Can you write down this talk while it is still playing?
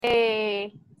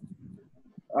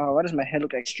Why does my hair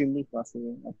look extremely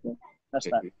fluffy? Okay, that's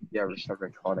that. Okay, yeah, we start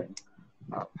recording.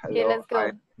 Okay, Hello, let's go.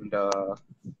 I'm the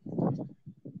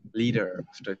leader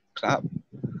of the club.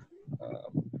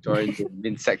 Joined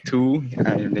in Sec 2.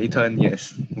 I'm Nathan,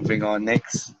 yes. Moving on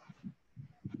next.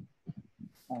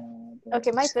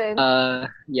 Okay, my turn.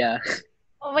 Yeah.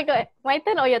 Oh my god, my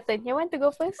turn or your turn? You want to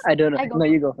go first? I don't know. I go No,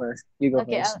 you go first. You go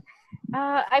Okay, first.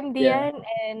 I'm Yeah. Dian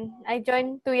and I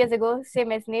joined 2 years ago,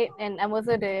 same as Nate, and I'm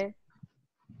also the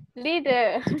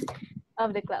leader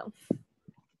of the club.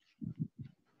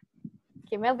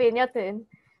 Okay, Melvin, your turn.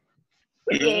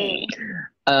 Yay.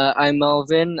 I'm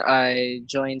Melvin. I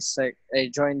joined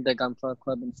the gunpla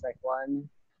club in Sec 1.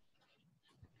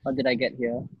 How did I get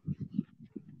here?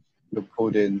 You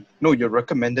pulled in. No, you're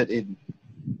recommended in.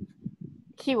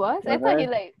 He was? I Was thought I? he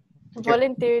like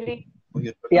voluntarily. Oh,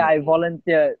 you're Yeah, I recommended.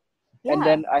 volunteered. Yeah. And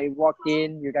then I walked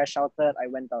in, you guys shouted, I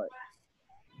went out.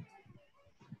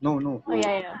 No. Oh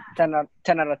yeah. 10 out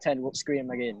of 10, we'll scream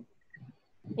again.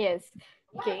 Yes.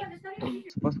 Okay.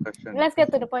 First question. Let's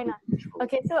get to the point now.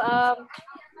 Okay, so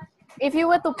if you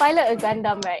were to pilot a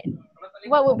Gundam, right?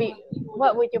 What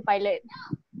would you pilot?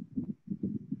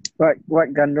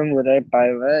 What Gundam would I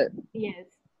pilot? Yes.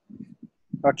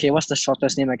 Okay, what's the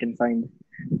shortest name I can find?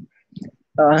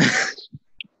 I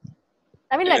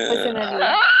mean, like personally,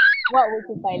 what would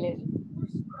you pilot?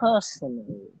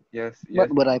 Personally, Yes. what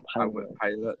would I I pilot? would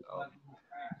pilot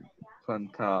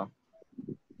Quanta.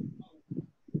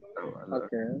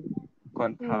 Okay.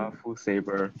 Quanta Full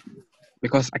Saber.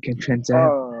 Because I can transcend.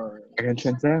 Oh, I can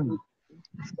transcend.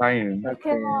 Flying.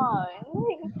 okay.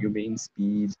 You mean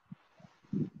speed.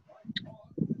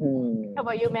 How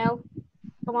about you, Mel?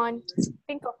 Come on,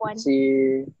 think of one.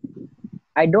 See,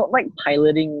 I don't like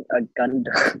piloting a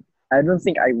Gundam. I don't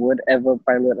think I would ever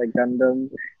pilot a Gundam.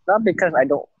 Not because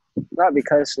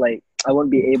like I won't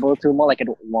be able to, more like I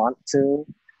don't want to,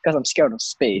 because I'm scared of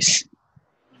space.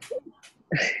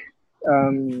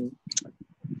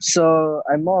 So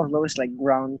I'm more of those like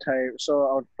ground type. So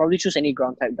I'll probably choose any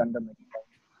ground type Gundam.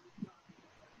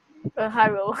 A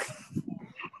Haro.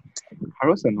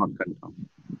 Haros are not Gundam.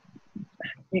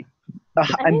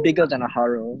 I'm mean- bigger than a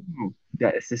Haro. No,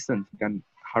 they're assistants.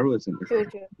 Haru is an True.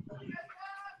 assistant.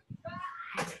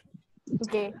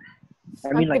 Okay.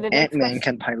 I mean, On to like the next Ant-Man question.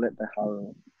 can pilot the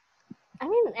Haro. I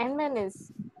mean, Ant-Man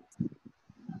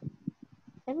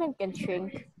can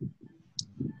shrink.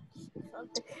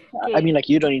 Okay. I mean, like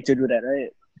you don't need to do that, right?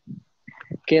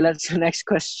 Okay, let's next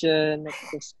question.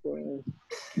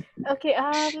 Okay.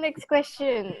 Next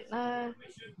question. My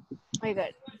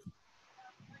God.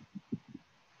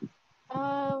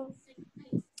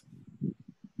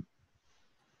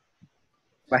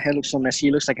 My hair looks so messy.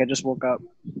 It looks like I just woke up.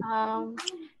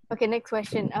 Okay. Next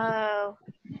question.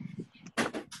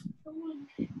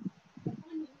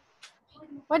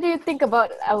 What do you think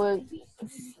about our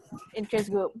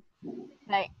interest group?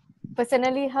 Like,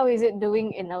 personally, how is it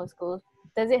doing in our school?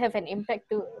 Does it have an impact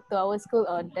to our school,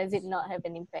 or does it not have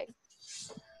an impact?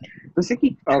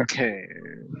 Basically, Okay.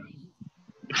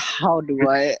 How do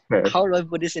I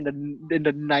put this in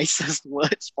the nicest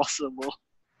words possible?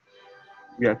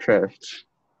 we are trashed.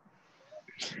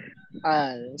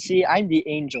 See, I'm the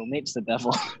angel, Nate's the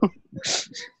devil.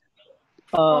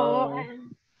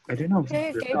 I don't know.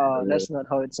 Okay. That's not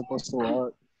how it's supposed to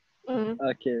work. Mm.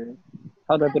 Okay.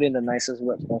 How do I put it in the nicest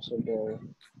words possible?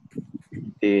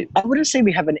 It, I wouldn't say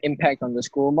we have an impact on the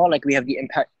school, more like we have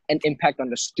an impact on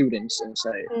the students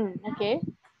inside. Okay.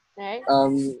 Right.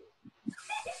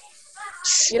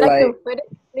 You like to further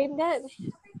explain that?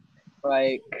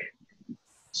 Like,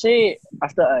 say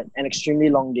after an extremely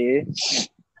long day,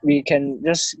 we can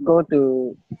just go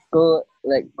for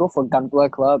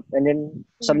gunpla club, and then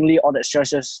suddenly all that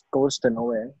stress just goes to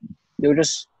nowhere. They'll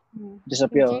just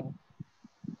disappear. Okay.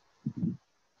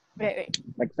 Right.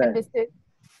 Like that. Understood.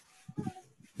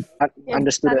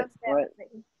 Understood it. Step, What?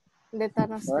 The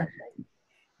Thanos step.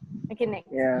 Okay, next.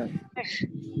 Yeah.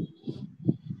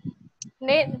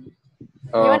 Nate, you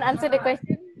want to answer the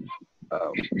question?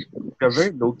 they're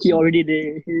very low key. He already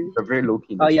did. They're very low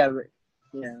key. Oh yeah.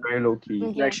 Very low key.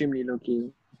 Okay. They're extremely low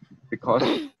key. Because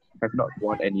have not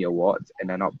won any awards and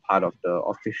are not part of the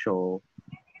official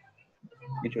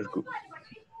interest group.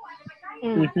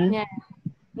 Mm-hmm.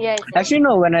 Yeah. Actually,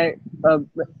 no.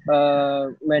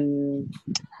 When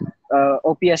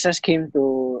OPSS came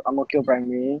to Ang Mo Kio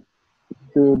Primary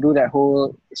to do that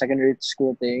whole secondary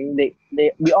school thing,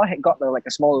 we all had got like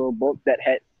a small little book that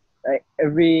had like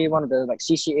every one of the like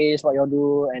CCAs, what y'all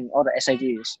do, and all the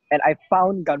SIGs. And I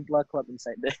found Gunpla Club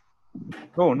inside there.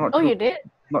 No, not Oh, true. you did?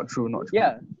 Not true.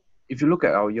 Yeah. If you look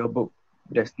at our yearbook,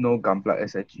 there's no Gunpla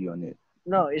SIG on it.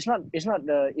 No, it's not. It's not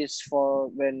the. It's for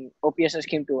when OPSS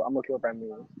came to Ang Mo Kio Primary,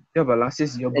 Yeah, but last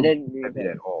year's yearbook and then didn't have it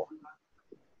at all.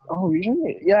 oh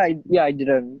really? Yeah, I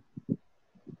didn't.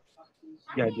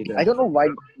 Yeah, I didn't. I don't know why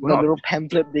We're the not- little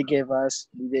pamphlet they gave us.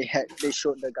 They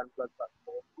showed the gunpla club.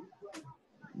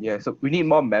 Yeah, so we need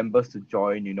more members to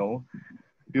join,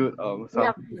 build some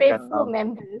Yeah, faithful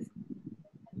members.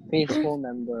 Faithful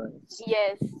members.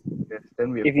 Yes. yes,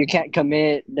 then we If you can't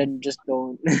commit, then just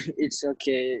don't. It's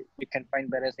okay. You can find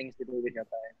better things to do with your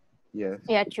time. yes.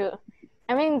 Yeah, true.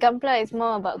 I mean, gunpla is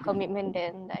more about commitment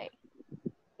than like,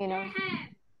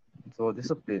 So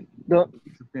discipline. Don't.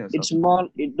 Discipline yourself. It's more.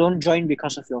 Don't join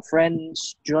because of your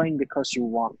friends. Join because you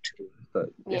want to. But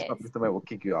Yes. if not, Mr. Man will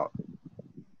kick you out.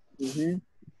 Mm-hmm.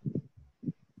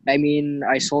 I mean,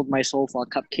 I sold my soul for a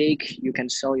cupcake. You can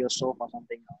sell your soul for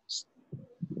something else.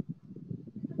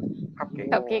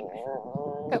 Cupcake.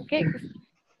 Cupcake.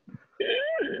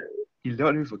 He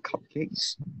lured me for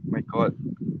cupcakes. My God.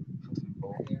 So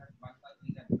simple.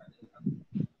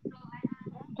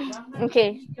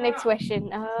 Okay, next question.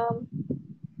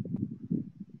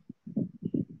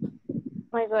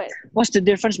 My God. What's the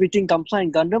difference between Gunpla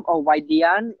and Gundam or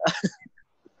Waidian?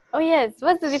 Oh yes,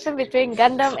 what's the difference between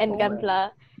Gundam and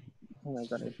Gunpla? Oh my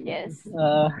God. Yes.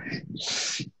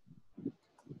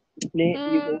 Nate,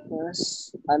 you go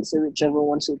first. Answer whichever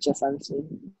one suits your fancy.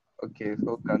 Okay,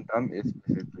 so Gundam is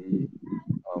basically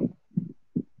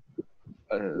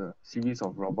a series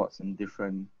of robots in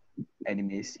different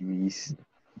anime series.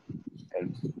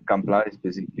 And Gunpla is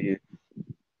basically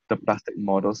the plastic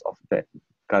models of that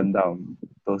Gundam,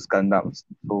 those Gundams.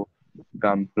 So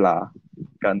Gunpla,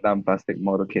 Gundam plastic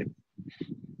model kit.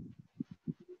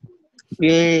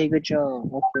 Yay, good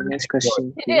job. Okay, next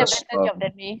question. You did a better job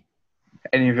than me.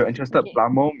 And if you're interested, Okay.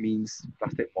 Plamo means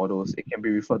plastic models. It can be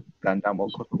referred to Gundam or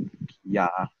Kotobukiya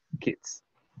kits.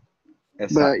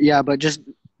 As such. But just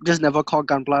never call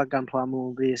Gunpla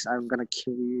movies. I'm gonna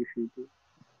kill you if you do.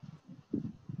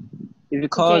 If you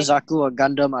call Okay. Zaku a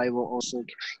Gundam, I will also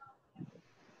kill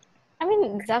I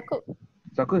mean, Zaku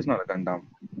Zaku is not a Gundam.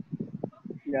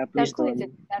 you. Yeah, please is a don't.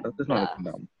 Zaku is not a Gunpla.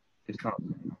 Gundam. It's not.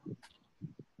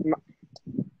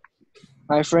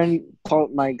 My friend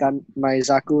called my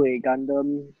Zaku a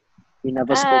Gundam. We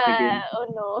never spoke again. Oh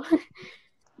no.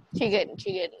 Triggered.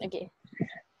 Okay.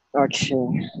 Okay,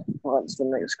 what's the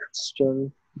next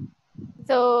question?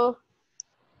 So,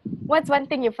 what's one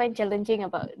thing you find challenging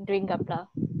about doing Gunpla?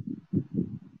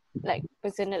 Like,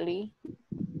 personally?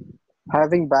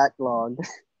 Having backlog.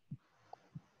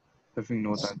 Having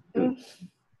no time.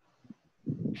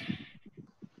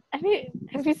 I mean,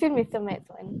 have you seen Mr. Matt's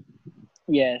one?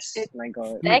 Yes, It's my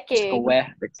God. stacking.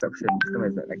 Where? Exception. System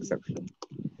is an exception.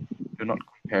 Do not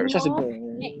compare it. Just a No,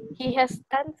 bit. he has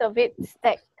tons of it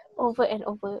stacked over and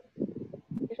over.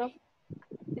 You know?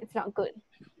 It's not good.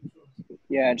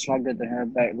 Yeah, it's not good to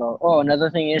have backlog. Oh, another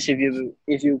thing is if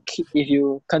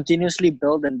you continuously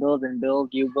build and build and build,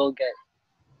 you will get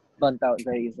burnt out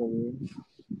very easily.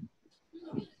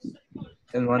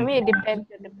 And I one mean, it depends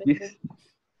on the person.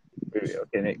 wait,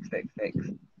 okay, next.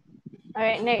 All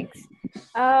right, next.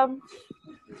 Hold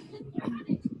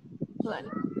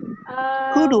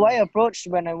on. Who do I approach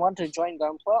when I want to join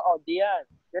Gunpla or Dian?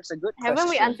 That's a good question. Haven't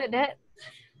we answered that?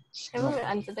 Haven't we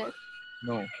answered that?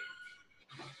 No.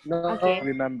 No, Okay.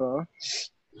 remember.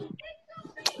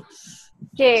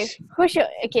 Okay,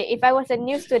 if I was a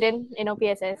new student in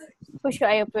OPSS, who should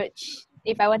I approach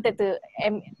if I wanted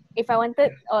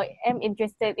or am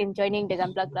interested in joining the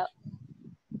Gunpla Club?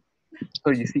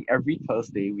 So you see, every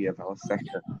Thursday we have our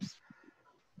sessions.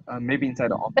 Maybe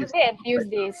inside the office. Thursday and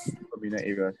Tuesdays. Communal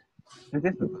areas. Is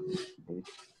this the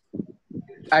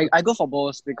Thursday? I go for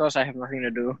both because I have nothing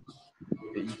to do.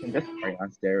 You can just find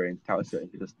us there and tell us you're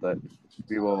interested.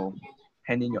 We will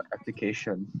hand in your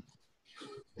application.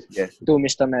 Yes, To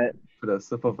Mr. Matt, to the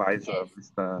supervisor,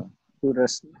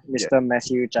 Yes. Mr.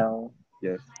 Matthew Chow.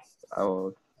 Yes,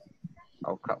 our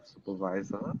club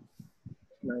supervisor.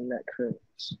 My neck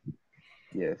hurts.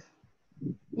 Yes.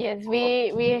 Yes,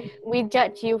 we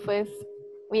judge you first.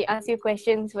 We ask you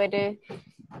questions whether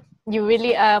you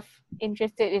really are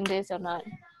interested in this or not.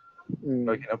 So you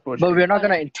can approach. But we're not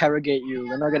gonna interrogate you.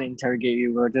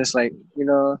 We're just like,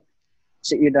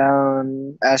 sit you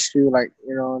down, ask you like,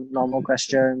 normal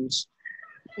questions.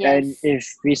 And Yes. if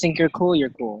we think you're cool, you're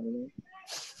cool.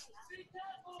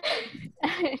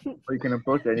 Or you can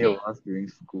approach any of us during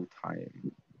school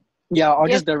time. Yeah, or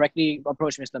Yes. just directly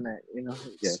approach Mr. Matt.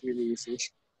 It's Yes. really easy.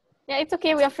 Yeah, it's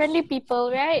okay. We are friendly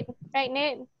people, right? Right,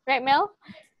 Nate? Right, Mel?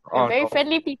 We're very no.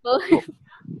 friendly people.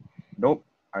 Nope,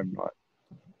 I'm not.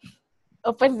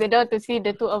 Opens the door to see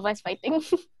the two of us fighting.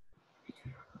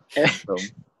 So,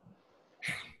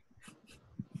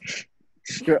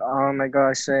 Oh my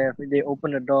gosh, they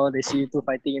open the door, they see you two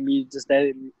fighting, and me just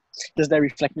there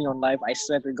reflecting on life. I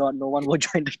swear to God, no one will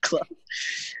join the club.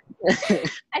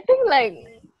 I think like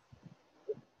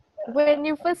when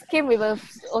you first came, we were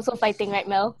also fighting, right,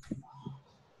 Mel?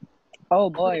 Oh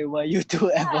boy, were you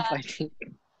two ever fighting?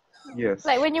 Yes.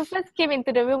 Like when you first came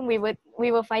into the room,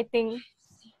 we were fighting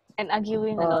and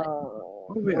arguing a lot.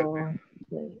 Oh, wait.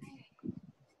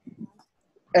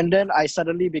 And then I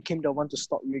suddenly became the one to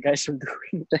stop you guys from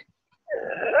doing that.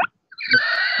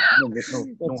 No.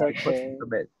 It's I first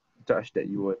okay. judged that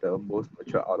you were the most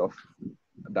mature out of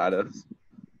the others.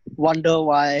 Wonder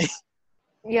why.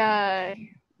 Yeah.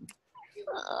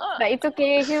 But it's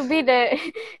okay. He'll be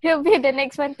the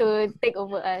next one to take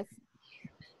over us.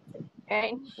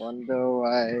 Right? Wonder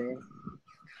why.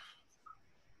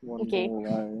 Okay.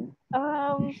 Why.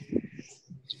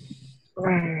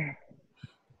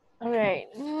 Alright.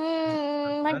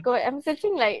 My God, I'm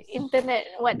searching like internet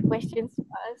what questions to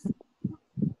ask.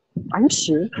 Are you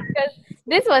sure? Because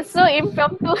this was so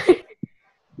impromptu.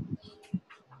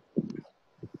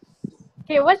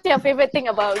 Okay, what's your favorite thing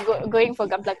about going for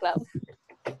Gunpla Club?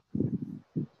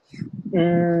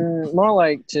 More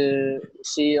like to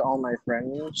see all my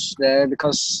friends there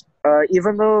because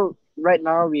even though right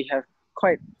now we have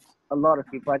quite a lot of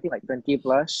people, I think like 20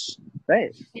 plus,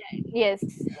 right? Yes,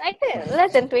 I think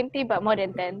less than 20, but more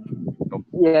than 10.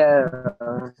 Yeah,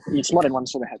 it's more than one,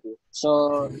 so we're happy.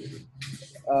 So,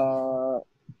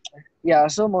 yeah,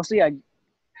 so mostly I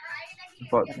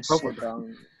But sit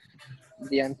down.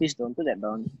 The MPs don't put that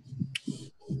down.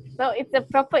 So it's a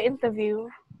proper interview.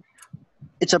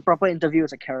 It's a proper interview.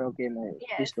 It's a karaoke night.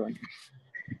 Yes. Please don't.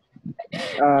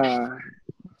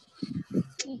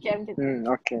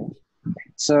 Okay.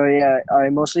 So yeah, I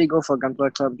mostly go for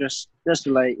Gunpla Club just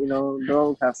to like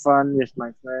go have fun with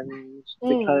my friends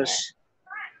because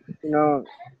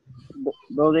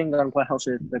building Gunpla helps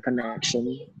with the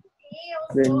connection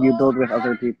when you build with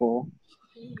other people.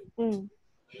 Mm.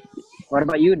 What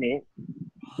about you, Nate?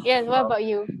 Yes, what about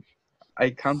you? I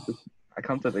come to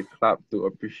the club to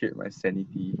appreciate my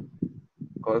sanity.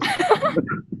 Because when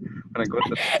I go to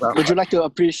the club, Would you like to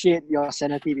appreciate your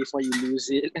sanity before you lose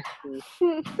it?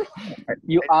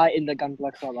 You are in the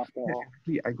Gunpla Club after all.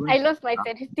 I lost my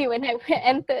sanity when I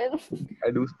entered.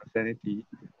 I lose my sanity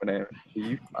when I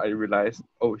leave. I realize,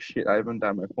 oh shit, I haven't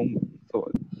done my homework.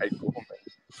 So I go home and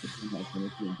do my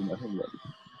sanity and do my homework.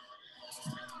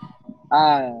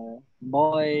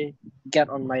 Boy, get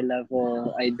on my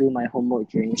level. I do my homework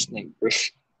during snack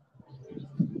break.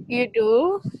 You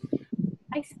do?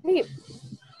 I sleep.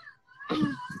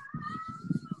 Who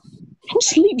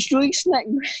sleeps during snack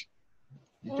break?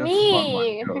 You just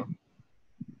Me. not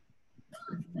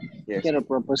Yes. Get a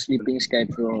proper sleeping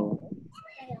schedule.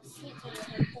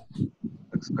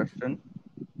 Next question.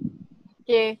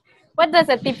 Okay. What does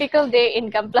a typical day in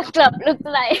Gunpla Club look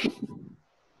like?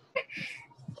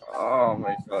 Oh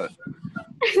my god.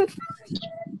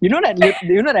 You know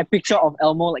that picture of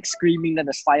Elmo like screaming that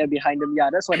there's fire behind him? Yeah,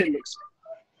 that's what it looks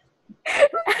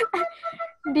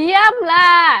Diam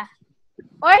lah.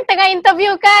 Orang tengah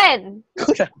interview kan?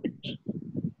 like.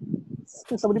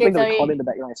 Somebody playing the recorder in the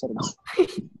background. I said it now.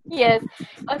 Yes.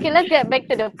 Okay, let's get back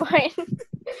to the point.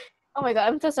 Oh my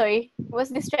god, I'm so sorry. Was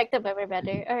distracted by my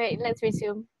brother. Alright, let's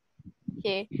resume.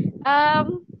 Okay.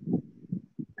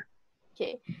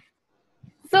 Okay.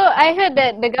 So I heard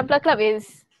that the Gunpla Club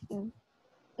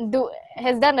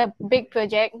has done a big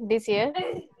project this year.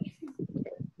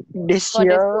 This For the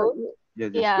year, school.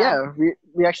 yeah,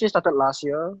 we actually started last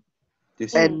year,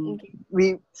 This and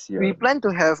we year. plan to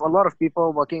have a lot of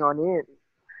people working on it.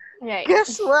 Right.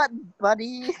 Guess what,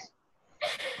 buddy?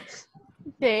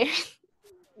 Okay.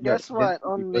 Guess what?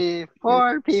 Only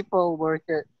 4 people worked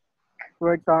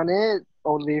on it.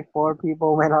 Only 4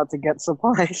 people went out to get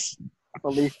supplies.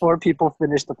 Only 4 people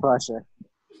finished the project.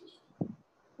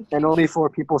 And only 4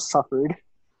 people suffered.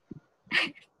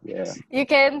 Yeah. You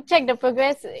can check the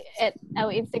progress at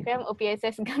our Instagram,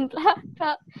 OPSS Gunpla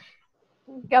Club.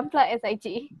 Gunpla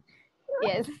SIG.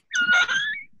 Yes.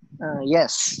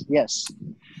 Yes.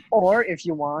 Or if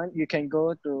you want, you can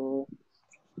go to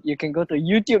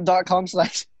youtube.com/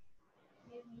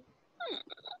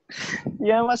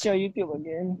 Yeah, what's your YouTube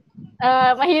again?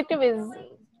 My YouTube is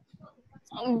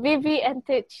Vivi and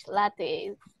Titch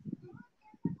Lattes.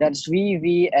 That's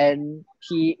VVNPAGE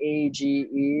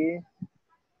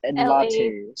and LA.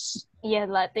 lattes. Yeah,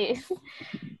 lattes.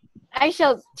 I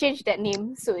shall change that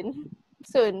name soon.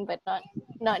 Soon, but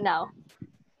not now.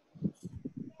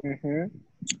 Mm-hmm.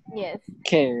 Yes.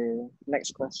 Okay,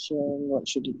 next question. What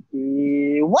should it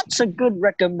be? What's a good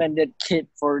recommended kit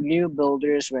for new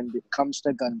builders when it comes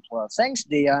to gunpla? Thanks,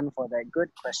 Dayan, for that good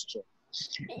question.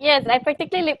 Yes, I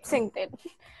practically lip synced it.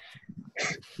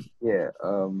 Yeah,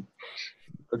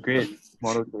 a great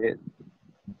model kit.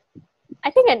 I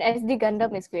think an SD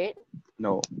Gundam is great.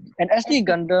 No, An SD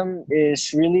Gundam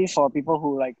is really for people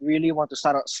who like really want to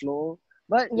start out slow.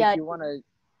 But Yeah.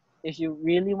 if you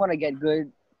really want to get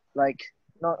good, like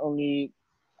not only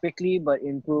quickly but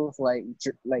improve like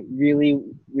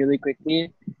really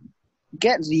quickly,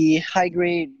 get the high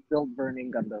grade build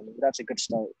burning Gundam. That's a good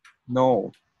start.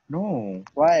 no.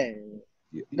 Why?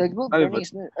 You, The you, build no, burning but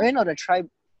is no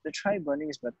the tri burning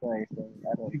is better. I think.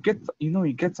 I don't.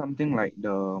 you get something like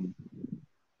the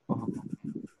uh,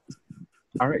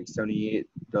 RX-78,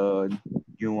 the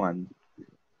new one.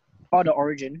 Oh, the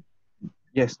origin.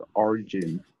 Yes, the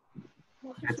Origin.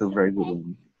 That's a very good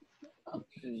one.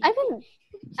 I mean,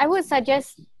 I would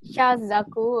suggest Charles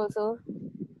Zaku also.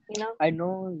 You know. I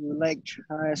know you like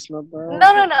Trislova, No.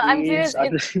 but I'm these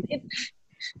serious. are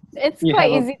It's you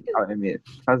quite have a easy to. I'll admit,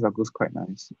 Kazaku's quite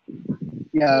nice.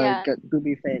 yeah. Yeah. To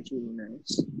be fair, it's really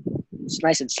nice. It's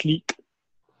nice and sleek.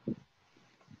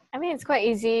 I mean, it's quite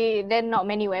easy. Then not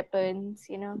many weapons.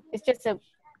 You know, it's just a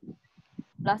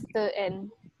blaster and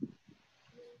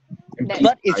And that. please,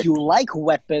 But if guys, you like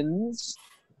weapons,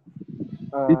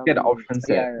 please get the option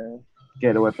set. yeah,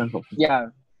 Get the weapons option set. yeah.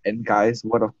 And guys,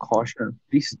 word of caution,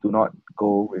 please do not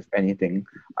go with anything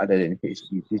other than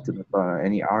HP. Please do not start on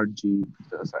any RG, please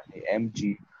do not start on any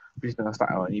MG, please do not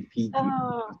start on any PG, please do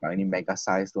Oh. not start on any mega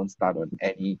size, don't start on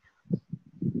any.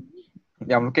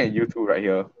 Yeah, I'm looking at you two right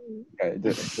here. Yeah,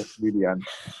 just really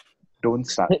don't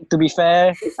start. To be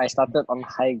fair, I started on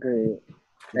high grade,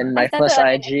 and I my started first on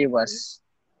an IG was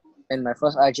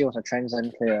a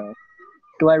transcend player.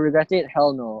 Do I regret it?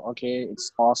 Hell no. Okay,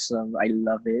 it's awesome. I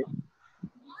love it.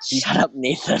 Shut up,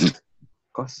 Nathan.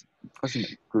 Cause you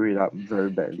might screw it up very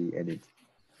badly and it's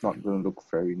not gonna look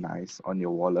very nice on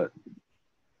your wallet.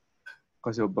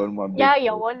 Cause you'll burn one Yeah, big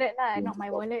your hole. wallet lah, Yeah. not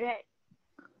my wallet, right?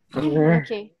 Mhm.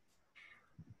 Okay.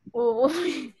 Oh.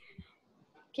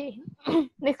 Okay.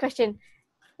 Next question.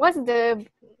 What's the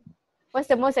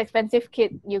most expensive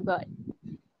kit you got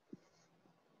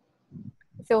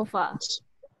so far?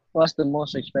 What's the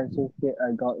most expensive kit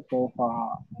I got so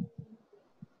far?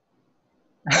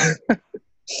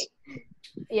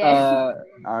 Yeah.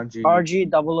 RG RG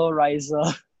 00 Riser,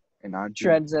 and RG.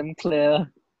 Transcend Clear.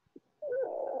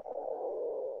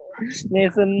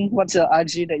 Nathan, what's your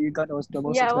RG that you got that was the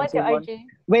most Yeah, what's expensive your one? RG?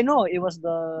 Wait, no, it was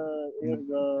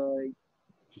the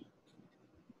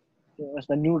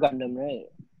new Gundam, right?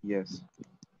 Yes.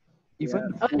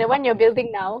 Even Oh, the one you're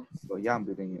building now? so yeah, I'm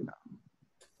building it now.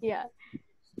 Yeah.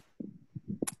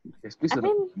 Yes, please I do not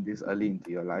mean, come this early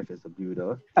into your life as a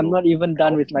builder. I'm So not even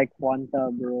done with my Quanta,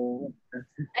 bro.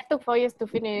 I took 4 years to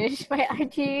finish my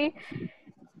RG.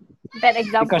 Bad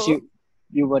example. Because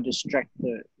you were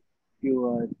distracted. You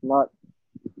were not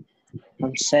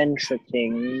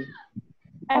concentrating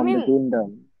I on the mean,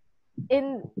 Gundam.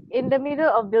 in the middle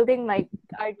of building my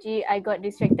RG, I got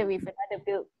distracted with another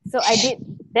build. So I did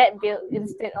that build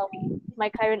instead of my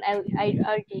current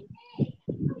RG.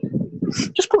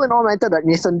 Just pull an all-nighter that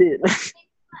Nathan did.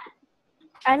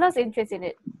 I lost interest in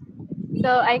it.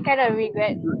 So I kind of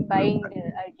regret buying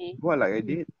the RG. what like I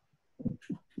did?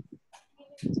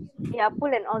 Yeah,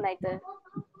 pull an all-nighter.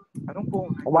 I don't go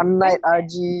One night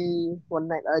RG.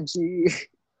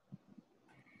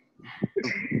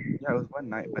 yeah, it was one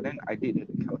night, but then I did it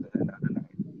count another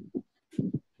night.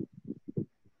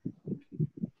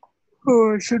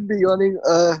 Oh, I should be yawning.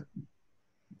 It's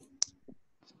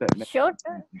that next Sure.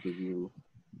 interview.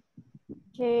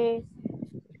 Okay.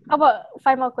 How about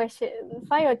 5 more questions?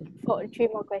 5 or 3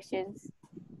 more questions?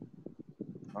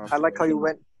 I like how you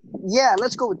went. Yeah,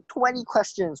 let's go with 20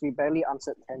 questions. We barely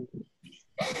answered 10.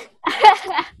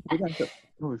 We answered,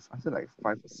 no, we've answered like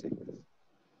 5 or 6.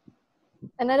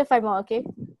 Another 5 more, okay?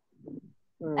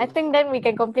 Hmm. I think then we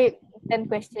can complete 10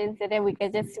 questions and then we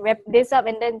can just wrap this up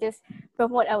and then just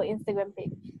promote our Instagram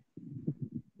page.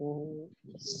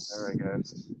 There, I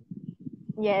guess.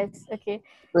 Yes, okay.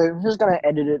 Wait, I'm just gonna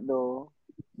edit it though.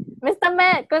 Mr.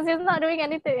 Matt, because he's not doing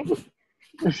anything.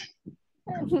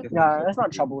 Yeah, let's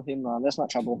not trouble him. Let's not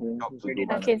trouble him. He's already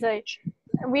done Okay, it. sorry.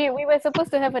 We were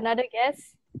supposed to have another guest,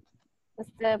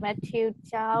 Mr. Matthew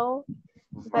Chow.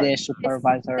 But The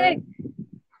supervisor.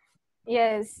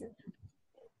 yes,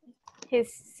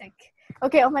 he's sick.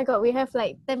 Okay, oh my god, we have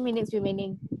like 10 minutes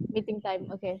remaining. Meeting time,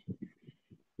 okay.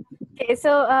 Okay,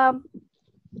 so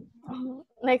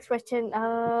next question.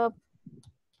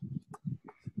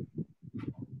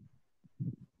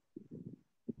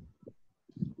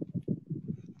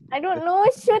 I don't know.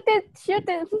 Shoot it. Shoot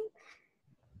it.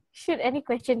 Shoot any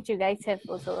questions you guys have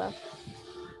also.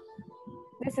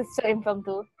 This is so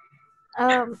impromptu.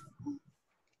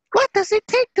 What does it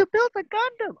take to build a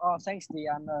Gundam? Oh, thanks,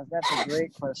 Diana. That's a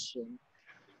great question.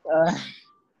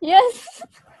 Yes.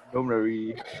 Don't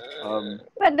worry.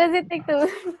 What does it take to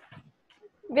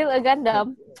build a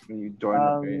Gundam? When you join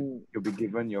the raid, you'll be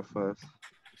given your first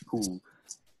tool.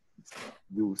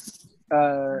 Use.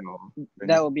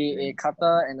 That will be a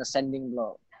cutter and a sanding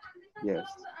block. Yes.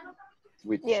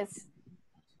 Which Yes.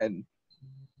 and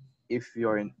if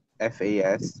you're in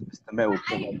FAS, Mr. Matt will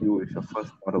provide you with your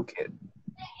first model kit.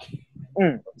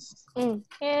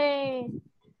 Yay.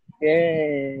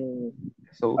 Yay.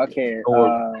 So Okay.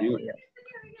 you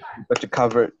got you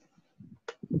covered.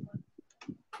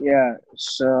 Yeah.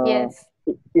 So Yes.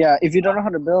 yeah, if you don't know how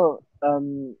to build,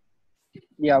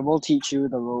 we'll teach you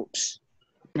the ropes.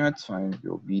 That's fine.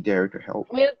 We'll be there to help.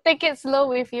 We'll take it slow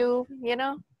with you, you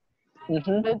know?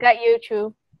 Mm-hmm. We'll guide you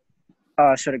through.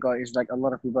 I swear to God, it's like a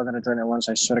lot of people are gonna join at once.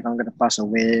 I swear to God, I'm gonna pass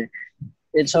away.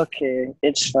 It's okay.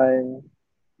 It's fine.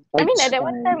 I mean, It's at that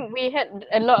one fine. time, we had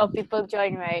a lot of people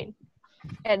join, right?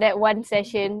 At that one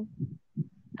session,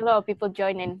 a lot of people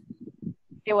joined and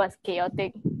it was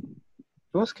chaotic.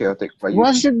 It was chaotic, but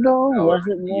Was it though? Was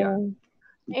it Yeah. though?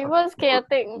 It was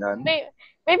chaotic. None.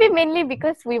 Maybe mainly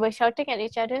because we were shouting at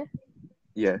each other.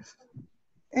 Yes.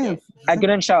 Yes. I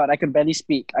couldn't shout. I could barely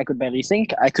speak. I could barely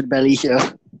think. I could barely hear.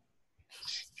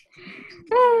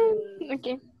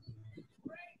 Okay.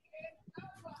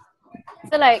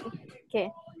 So like,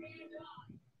 okay.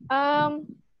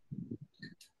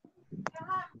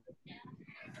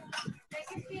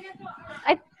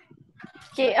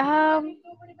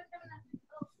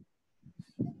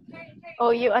 Oh,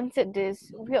 you answered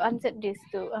this. We answered this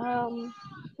too.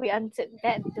 We answered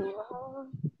that too.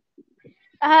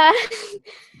 Uh,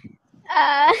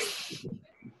 uh,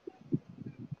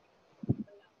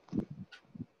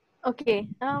 okay.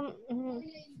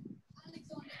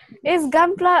 Is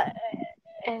gunpla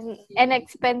an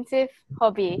expensive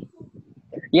hobby?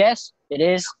 Yes, it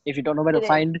is. If you don't know where to It is.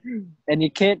 find any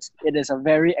kits, it is a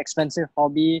very expensive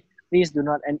hobby. Please do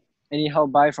not anyhow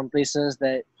buy from places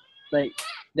that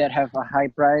have a high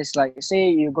price. Like say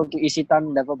you go to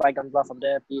Isitan, never buy gunpla from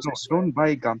there, please. No, don't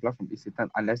buy Gunpla from Isitan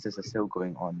unless there's a sale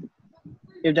going on.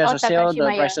 If there's Or a sale, the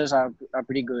Takashimaya. prices are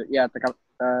pretty good. Yeah,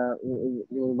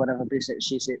 whatever place that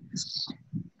she said.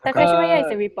 Takashimaya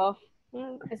is a ripoff.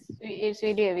 It's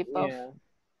really a ripoff. Yeah.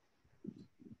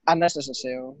 Unless there's a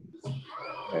sale.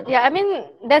 Yeah, I mean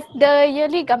that's the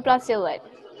yearly gunpla sale, right?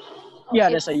 Yeah,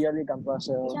 there's a yearly gunpla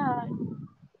sale. Yeah.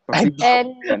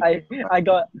 And I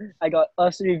got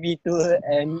Earth V2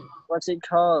 and what's it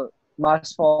called?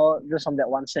 Mars 4 just from that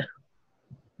one sale.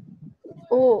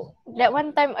 Oh, that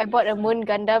one time I bought a Moon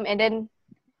Gundam and then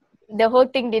the whole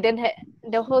thing didn't have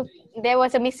there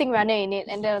was a missing runner in it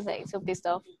and I was like so pissed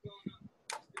off.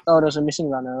 Oh, there's a missing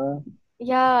runner.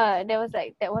 Yeah, there was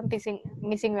like that one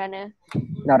missing runner.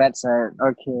 No, that's it.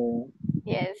 Okay.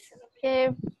 Yes. Okay.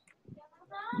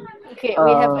 Okay,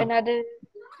 we have another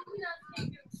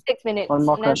 6 minutes. One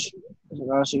more question.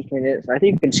 6 minutes. I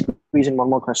think we can squeeze in one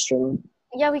more question.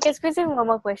 Yeah, we can squeeze in one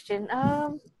more question.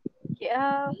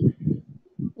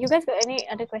 You guys got any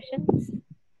other questions?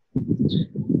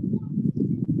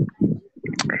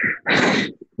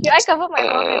 Should I cover my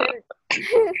mouth?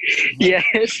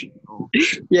 Yes.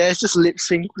 Yes, just lip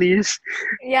sync, please.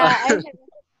 Yeah,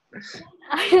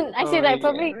 I should like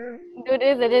probably do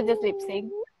this and then just lip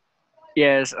sync.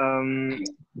 Yes.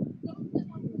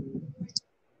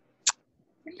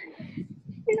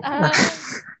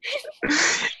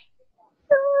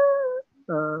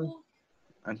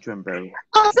 Aren't you embarrassed?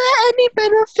 Are there any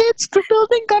benefits to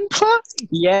building gunpla?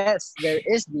 Yes, there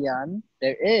is, Dian.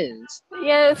 There is.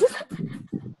 Yes.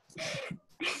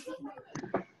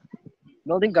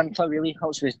 Building gunpla really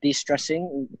helps with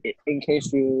de-stressing in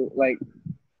case you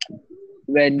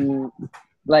when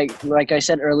I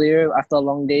said earlier, after a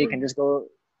long day you can just go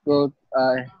for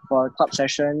a club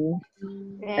session.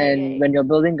 And when you're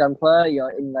building gunpla, you're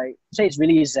in say it's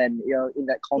really zen, you're in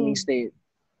that calming state.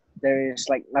 There is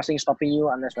nothing stopping you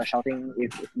unless we're shouting.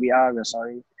 If we are, we're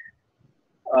sorry.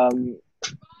 I'm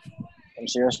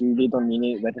serious, we really don't mean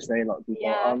it. We're just very loud people.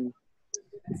 Yeah.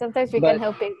 Sometimes we can't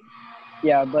help it.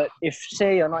 Yeah, but if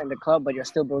say you're not in the club but you're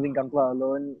still building gunpla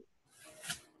alone,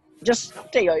 just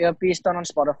take your earpiece, turn on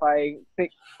Spotify,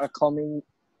 pick a calming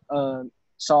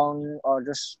song, or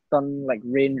just turn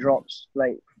raindrops,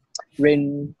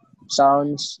 rain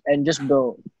sounds, and just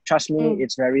build. Trust me,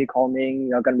 it's very calming.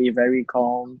 You're gonna be very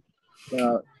calm.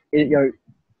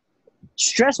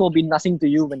 stress will be nothing to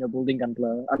you when you're building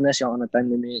gunpla, unless you're on a time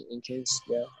limit. In case,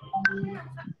 yeah.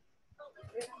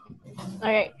 All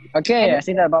right. Okay, And- I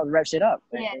think that about wraps it up.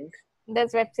 I Yeah. think.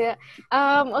 That's wraps it.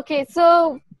 Okay,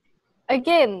 so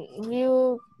again,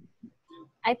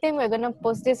 I think we're gonna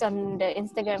post this on the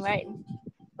Instagram, right?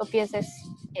 OPSS.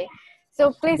 Okay.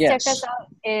 So please check Yes. us out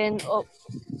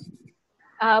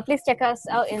please check us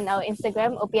out in our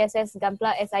Instagram, OPSS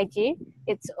Gunpla SIG.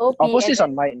 It's I'll post this OPSS.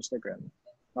 on my Instagram.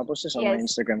 I'll post this on my Yes.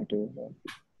 Instagram too.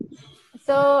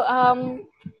 So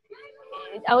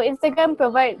our Instagram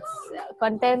provides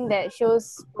content that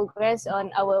shows progress on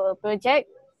our project.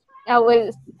 Our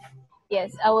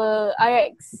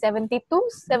RX 72,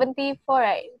 74,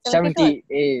 right? 72.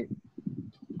 78.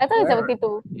 I thought it's Where?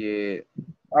 72. Yeah.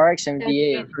 RX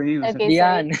 78. Okay, sorry.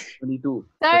 Dian. 22.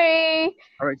 Sorry.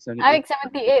 RX 78. RX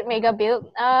 78 mega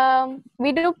build.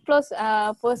 We do post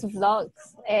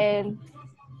vlogs and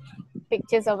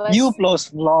pictures of us. You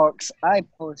post vlogs. I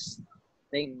post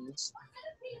things.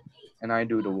 And I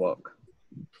do the work.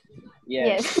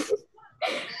 Yes. Yes.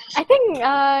 I think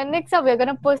next up we're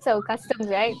gonna post our customs,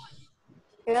 right?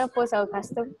 We're gonna post our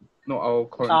custom. No, our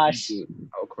quarantine build.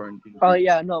 Our quarantine Oh build.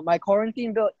 yeah, no, my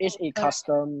quarantine build is a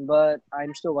custom, but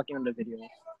I'm still working on the video.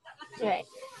 Right.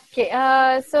 Okay,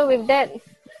 so with that,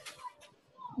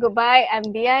 goodbye. I'm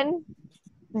Dian.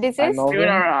 This I'm is Melvin.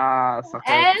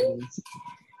 And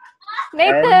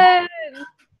Nathan.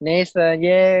 Nathan,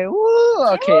 yeah. Woo!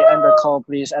 Okay, end the call,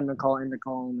 please. End the call.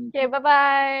 Okay,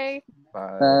 bye-bye.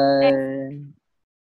 Bye. Bye.